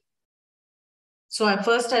know it. So I've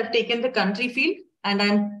taken the country field and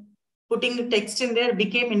I'm putting the text in there,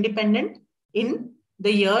 became independent in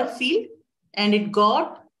the year field, and it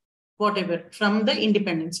got whatever from the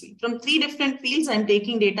independence field. From 3 different fields, I'm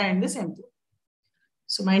taking data in this employee.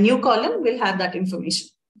 So my new column will have that information.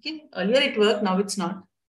 Okay. Earlier it worked, now it's not.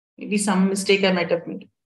 Maybe some mistake I might have made.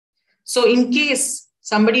 So in case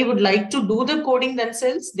somebody would like to do the coding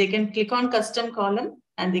themselves, they can click on custom column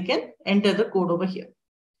and they can enter the code over here.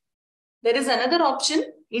 There is another option,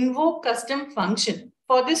 invoke custom function.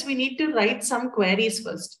 For this, we need to write some queries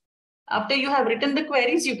first. After you have written the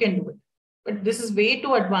queries, you can do it. But this is way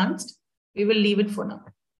too advanced. We will leave it for now.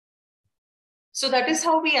 So that is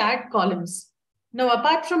how we add columns. Now,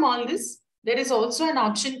 apart from all this, there is also an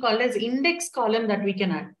option called as index column that we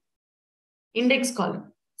can add. Index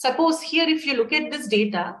column. Suppose here, if you look at this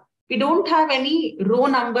data, we don't have any row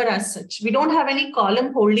number as such. We don't have any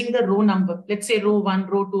column holding the row number. Let's say row 1,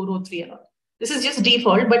 row 2, row 3 and all. This is just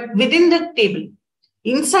default, but within the table,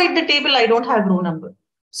 inside the table, I don't have row number.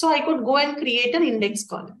 So I could go and create an index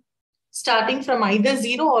column, starting from either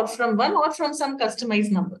 0 or from 1 or from some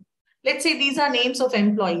customized number. Let's say these are names of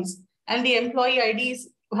employees and the employee ID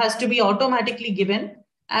has to be automatically given.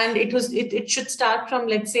 And it should start from,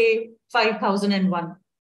 let's say, 5001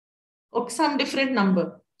 or some different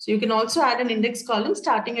number. So you can also add an index column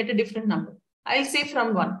starting at a different number. I'll say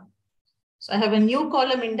from 1. So I have a new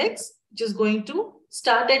column index, which is going to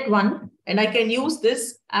start at 1. And I can use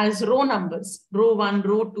this as row numbers. Row 1,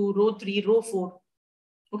 row 2, row 3, row 4.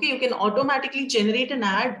 Okay, you can automatically generate and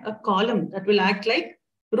add a column that will act like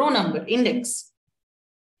row number, index.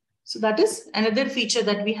 So that is another feature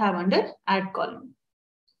that we have under add column.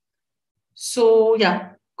 So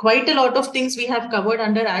yeah, quite a lot of things we have covered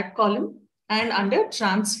under add column and under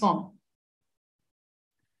transform.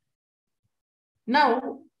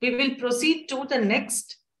 Now we will proceed to the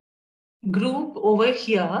next group over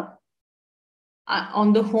here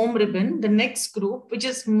on the home ribbon, the next group, which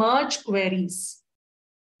is merge queries.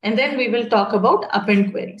 And then we will talk about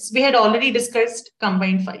append queries. We had already discussed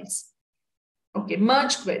combined files. Okay,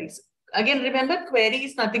 merge queries. Again, remember, query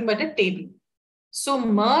is nothing but a table. So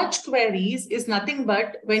merge queries is nothing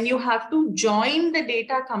but when you have to join the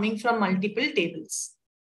data coming from multiple tables.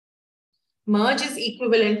 Merge is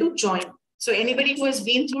equivalent to join. So anybody who has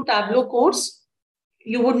been through Tableau course,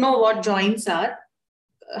 you would know what joins are.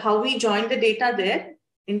 How we join the data there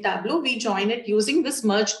in Tableau, we join it using this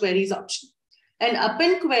merge queries option. And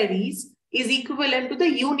append queries is equivalent to the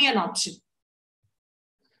union option.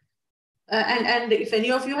 And if any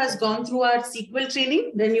of you has gone through our SQL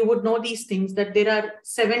training, then you would know these things, that there are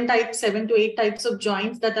 7 to 8 types of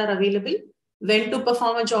joins that are available. When to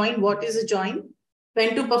perform a join, what is a join?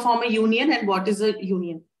 When to perform a union and what is a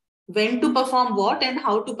union? When to perform what and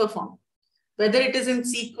how to perform? Whether it is in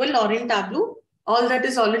SQL or in Tableau, all that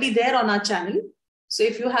is already there on our channel. So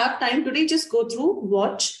if you have time today, just go through,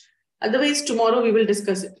 watch. Otherwise, tomorrow we will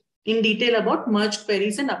discuss it in detail about merge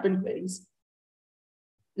queries and append queries.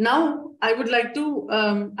 Now, I would like to,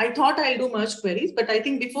 I thought I'll do merge queries, but I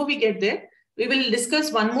think before we get there, we will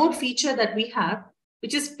discuss one more feature that we have,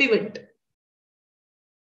 which is pivot.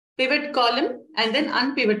 Pivot column and then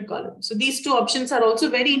unpivot column. So these two options are also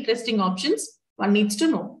very interesting options one needs to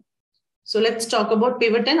know. So let's talk about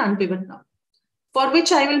pivot and unpivot now, for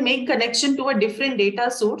which I will make connection to a different data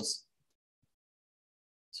source.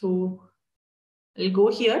 So I'll go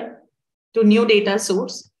here to new data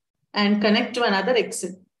source and connect to another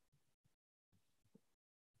Excel.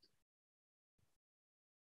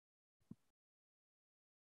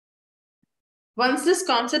 Once this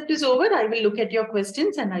concept is over, I will look at your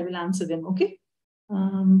questions and I will answer them. Okay.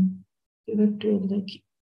 Pivot to like.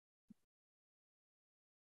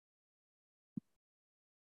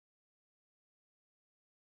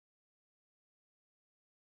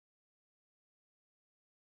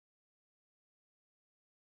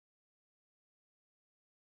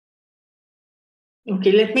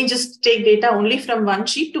 Okay, let me just take data only from one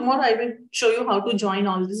sheet. Tomorrow I will show you how to join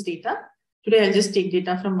all this data. Today I'll just take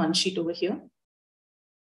data from one sheet over here.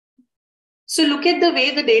 So look at the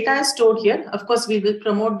way the data is stored here. Of course, we will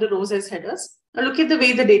promote the rows as headers. Now look at the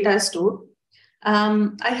way the data is stored.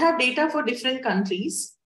 I have data for different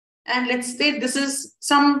countries. And let's say this is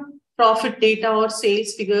some profit data or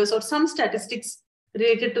sales figures or some statistics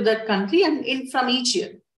related to that country and from each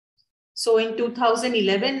year. So in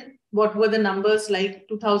 2011, what were the numbers like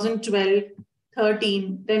 2012,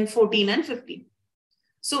 13, then 14 and 15.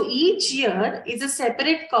 So each year is a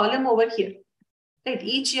separate column over here. Right?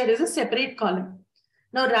 Each year is a separate column.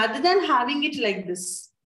 Now, rather than having it like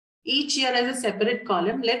this, each year as a separate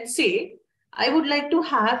column, let's say I would like to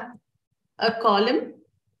have a column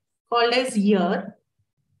called as year.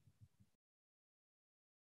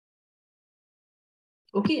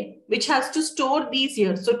 Okay, which has to store these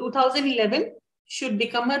years. So 2011 should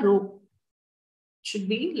become a row. Should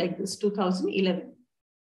be like this, 2011.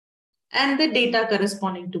 And the data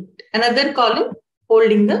corresponding to it. Another column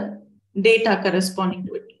holding the data corresponding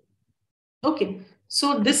to it. Okay,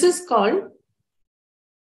 so this is called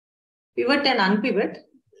pivot and unpivot.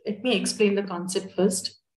 Let me explain the concept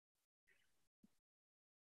first.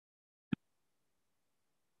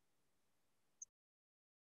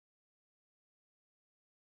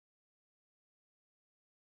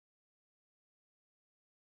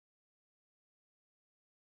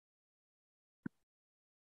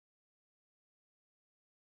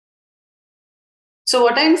 So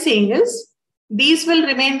what I'm saying is, these will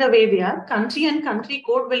remain the way they are. Country and country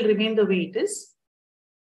code will remain the way it is.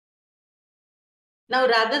 Now,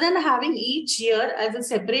 rather than having each year as a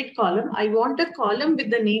separate column, I want a column with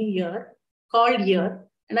the name year called year.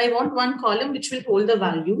 And I want one column which will hold the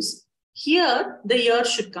values. Here, the year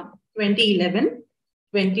should come 2011,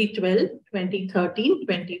 2012, 2013,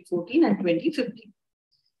 2014, and 2015.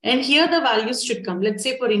 And here the values should come. Let's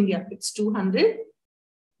say for India, it's 200.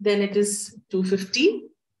 Then it is 250,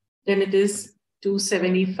 then it is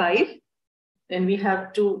 275, then we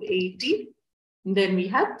have 280, then we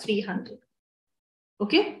have 300.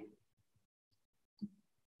 Okay.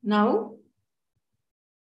 Now,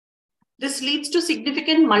 this leads to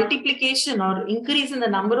significant multiplication or increase in the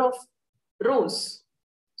number of rows.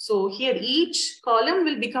 So here each column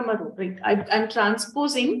will become a row, right? I'm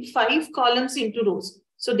transposing 5 columns into rows.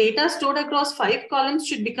 So data stored across 5 columns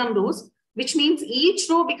should become rows, which means each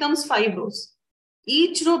row becomes 5 rows.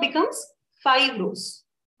 Each row becomes 5 rows.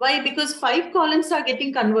 Why? Because 5 columns are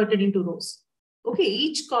getting converted into rows. Okay,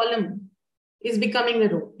 each column is becoming a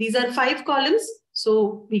row. These are 5 columns.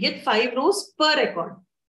 So we get 5 rows per record.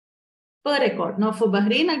 Per record. Now for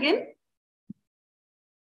Bahrain again,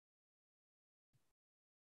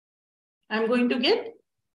 I'm going to get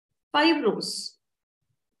 5 rows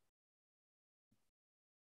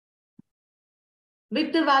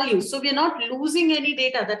with the values. So we're not losing any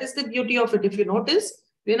data. That is the beauty of it. If you notice,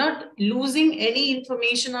 we're not losing any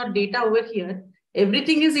information or data over here.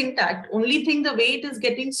 Everything is intact. Only thing, the way it is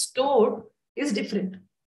getting stored is different.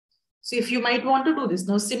 So if you might want to do this.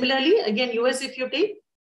 Now, similarly, again, US, if you take,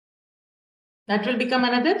 that will become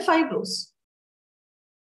another 5 rows.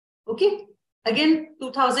 Okay. Again,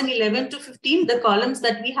 2011 to 15, the columns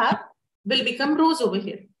that we have will become rows over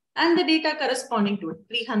here. And the data corresponding to it,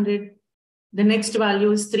 300. The next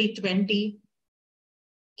value is 320.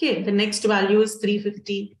 Okay, the next value is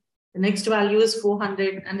 350. The next value is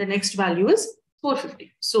 400. And the next value is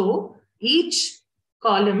 450. So each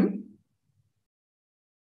column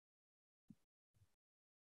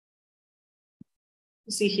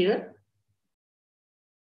see here.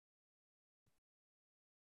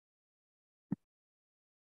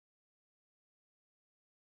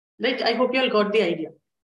 Right, I hope you all got the idea.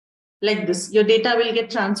 Like this, your data will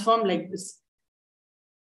get transformed like this.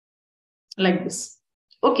 Like this.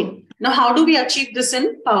 Okay, now how do we achieve this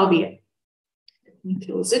in Power BI? Let me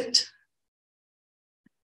close it.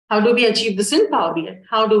 How do we achieve this in Power BI?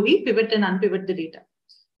 How do we pivot and unpivot the data?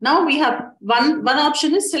 Now we have one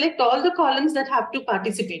option is select all the columns that have to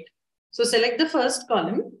participate. So select the first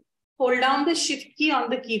column, hold down the shift key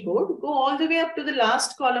on the keyboard, go all the way up to the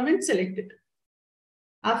last column and select it.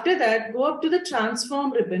 After that, go up to the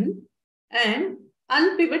transform ribbon and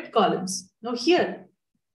unpivot columns. Now here,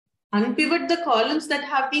 unpivot the columns that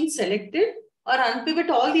have been selected or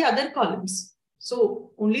unpivot all the other columns.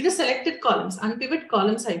 So only the selected columns, unpivot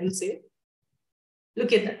columns, I will say.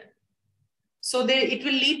 Look at that. So it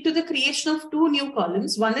will lead to the creation of 2 new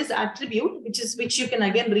columns. One is attribute, which you can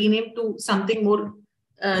again rename to something more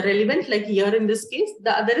relevant, like here in this case.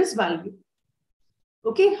 The other is value.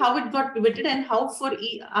 Okay, how it got pivoted and how for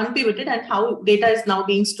unpivoted and how data is now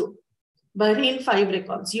being stored. Bahrain 5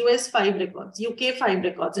 records, US 5 records, UK 5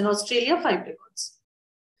 records, and Australia 5 records.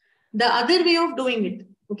 The other way of doing it,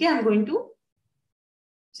 okay, I'm going to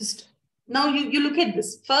just, now you look at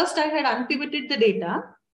this. First I had unpivoted the data,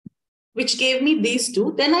 which gave me these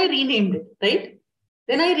 2. Then I renamed it, right?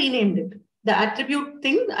 Then I renamed it. The attribute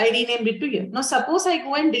thing, I renamed it to here. Now suppose I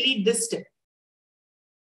go and delete this step.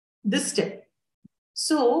 This step.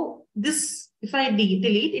 So this, if I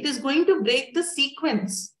delete, it is going to break the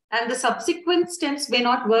sequence and the subsequent steps may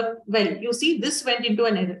not work well. You see, this went into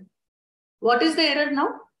an error. What is the error now?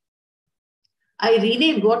 I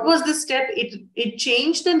renamed. What was this step? It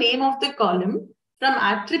changed the name of the column from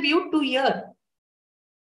attribute to year.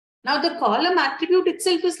 Now the column attribute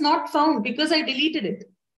itself is not found because I deleted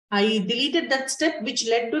it. I deleted that step which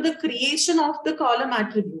led to the creation of the column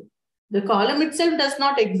attribute. The column itself does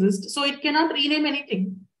not exist, so it cannot rename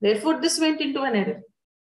anything. Therefore, this went into an error.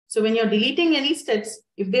 So when you're deleting any steps,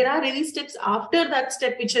 if there are any steps after that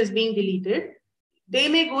step which has been deleted, they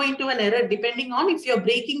may go into an error depending on if you're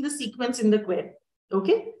breaking the sequence in the query.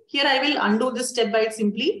 Okay, here I will undo this step by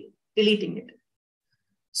simply deleting it.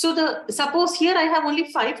 So suppose here I have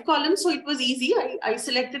only 5 columns, so it was easy. I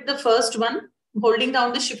selected the first one, holding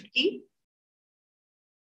down the shift key.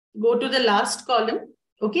 Go to the last column,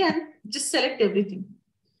 okay, and just select everything.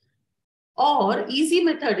 Or easy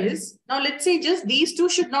method is, now let's say just these 2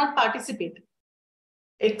 should not participate.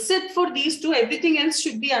 Except for these 2, everything else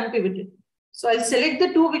should be unpivoted. So I'll select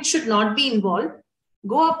the 2 which should not be involved.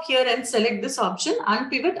 Go up here and select this option,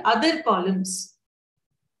 unpivot other columns.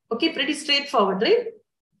 Okay, pretty straightforward, right?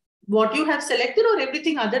 What you have selected or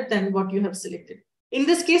everything other than what you have selected. In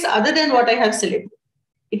this case, other than what I have selected,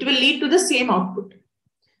 it will lead to the same output.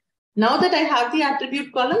 Now that I have the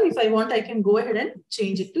attribute column, if I want, I can go ahead and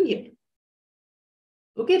change it to here.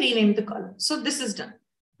 Okay, rename the column. So this is done.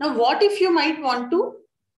 Now, what if you might want to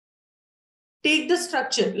take the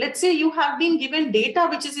structure? Let's say you have been given data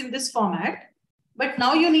which is in this format, but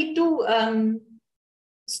now you need to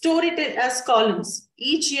store it as columns.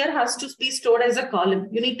 Each year has to be stored as a column.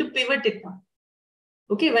 You need to pivot it now.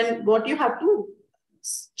 Okay, what you have to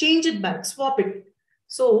change it back, swap it.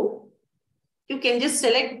 So you can just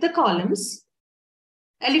select the columns.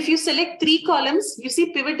 And if you select 3 columns, you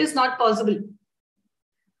see pivot is not possible.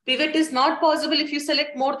 Pivot is not possible if you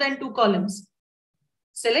select more than 2 columns.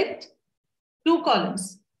 Select 2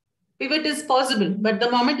 columns. Pivot is possible, but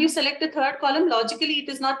the moment you select a third column, logically it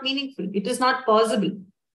is not meaningful. It is not possible.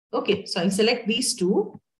 Okay, so I select these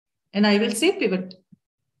 2 and I will say pivot.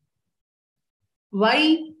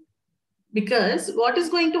 Why? Because what is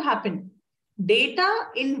going to happen? Data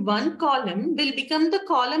in one column will become the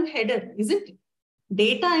column header, isn't it?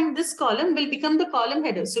 Data in this column will become the column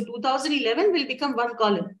header. So 2011 will become one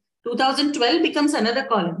column. 2012 becomes another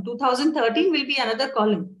column. 2013 will be another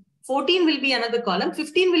column. 14 will be another column.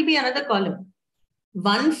 15 will be another column.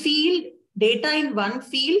 One field, data in one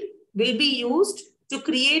field will be used to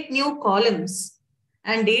create new columns.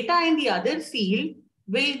 And data in the other field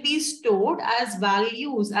will be stored as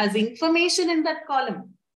values, as information in that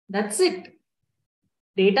column. That's it.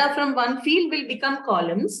 Data from one field will become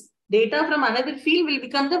columns. Data from another field will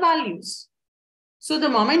become the values. So the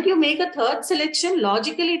moment you make a third selection,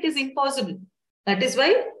 logically it is impossible. That is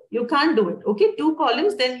why you can't do it. Okay, 2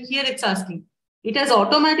 columns, then here it's asking. It has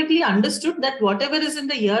automatically understood that whatever is in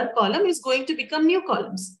the year column is going to become new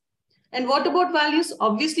columns. And what about values?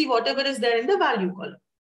 Obviously, whatever is there in the value column.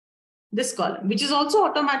 This column, which is also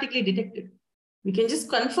automatically detected. We can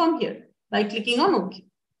just confirm here by clicking on OK.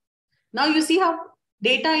 Now you see how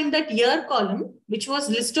data in that year column, which was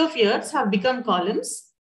list of years, have become columns.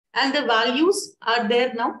 And the values are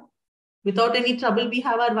there now. Without any trouble, we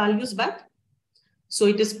have our values back. So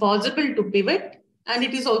it is possible to pivot and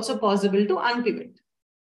it is also possible to unpivot.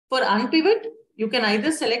 For unpivot, you can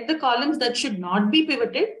either select the columns that should not be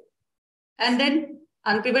pivoted and then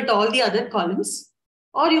unpivot all the other columns,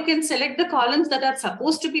 or you can select the columns that are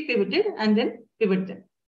supposed to be pivoted and then pivot them.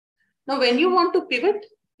 Now, when you want to pivot,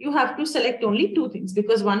 you have to select only 2 things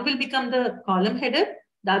because one will become the column header,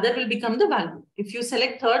 the other will become the value. If you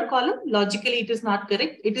select third column, logically it is not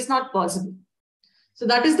correct. It is not possible. So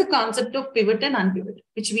that is the concept of pivot and unpivot,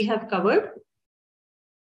 which we have covered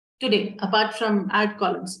today, apart from add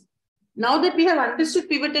columns. Now that we have understood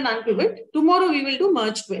pivot and unpivot, tomorrow we will do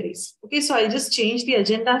merge queries. Okay, so I'll just change the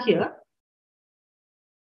agenda here.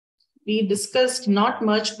 We discussed not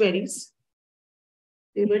merge queries,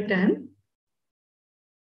 pivot and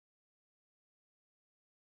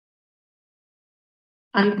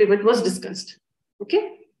unpivot was discussed.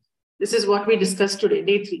 Okay, this is what we discussed today,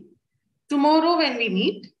 day 3. Tomorrow when we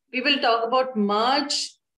meet, we will talk about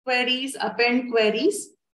merge queries, append queries,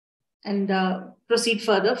 and proceed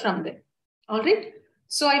further from there. All right.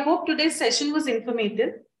 So I hope today's session was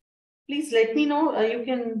informative. Please let me know. You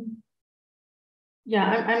can. Yeah,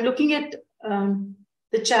 I'm looking at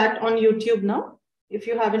the chat on YouTube now. If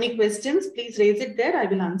you have any questions, please raise it there. I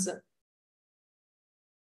will answer.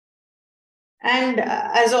 And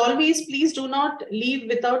as always, please do not leave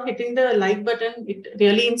without hitting the like button. It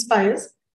really inspires.